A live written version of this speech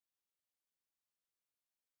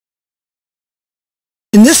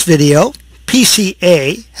In this video,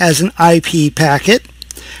 PCA has an IP packet,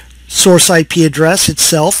 source IP address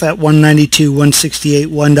itself at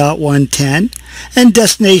 192.168.1.1.10, and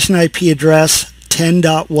destination IP address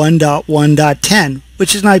 10.1.1.10,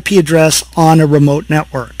 which is an IP address on a remote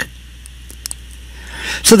network.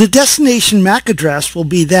 So the destination MAC address will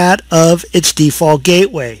be that of its default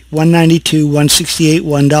gateway,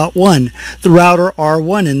 192.168.1.1, the router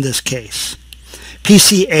R1 in this case.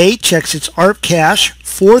 PCA checks its ARP cache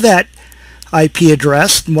for that IP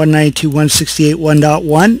address,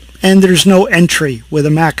 192.168.1.1, and there's no entry with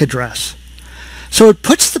a MAC address. So it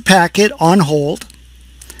puts the packet on hold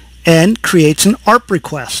and creates an ARP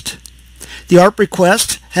request. The ARP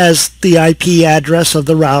request has the IP address of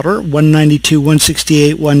the router,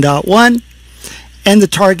 192.168.1.1, and the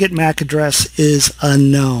target MAC address is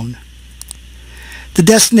unknown. The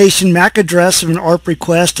destination MAC address of an ARP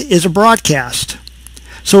request is a broadcast.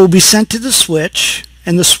 So it will be sent to the switch,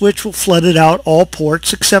 and the switch will flood it out all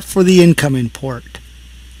ports except for the incoming port.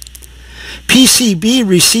 PCB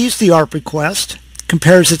receives the ARP request,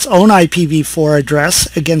 compares its own IPv4 address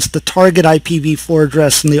against the target IPv4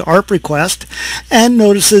 address in the ARP request, and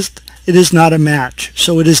notices it is not a match,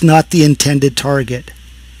 so it is not the intended target.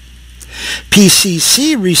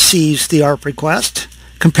 PCC receives the ARP request,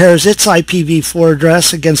 compares its IPv4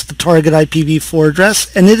 address against the target IPv4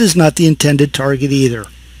 address, and it is not the intended target either.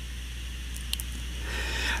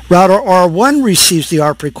 Router R1 receives the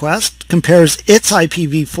ARP request, compares its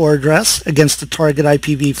IPv4 address against the target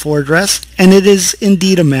IPv4 address, and it is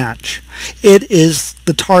indeed a match. It is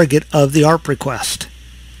the target of the ARP request.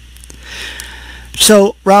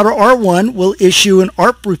 So router R1 will issue an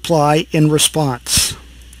ARP reply in response.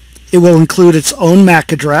 It will include its own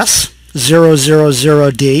MAC address,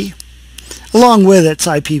 000D, along with its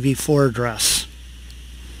IPv4 address.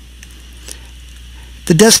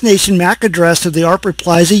 The destination MAC address of the ARP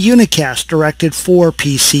reply is a unicast directed for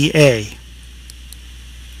PCA.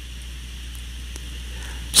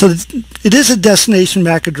 So it is a destination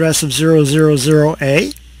MAC address of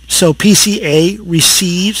 000A, so PCA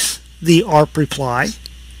receives the ARP reply.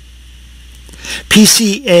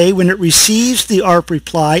 PCA, when it receives the ARP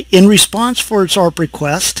reply in response for its ARP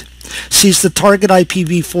request, sees the target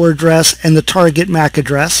IPv4 address and the target MAC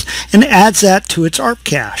address and adds that to its ARP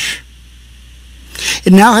cache.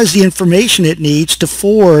 It now has the information it needs to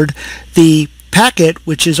forward the packet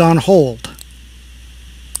which is on hold.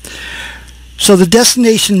 So the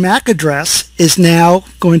destination MAC address is now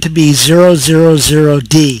going to be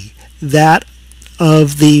 000D, that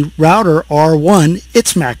of the router R1,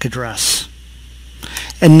 its MAC address.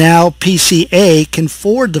 And now PCA can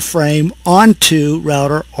forward the frame onto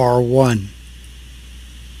router R1.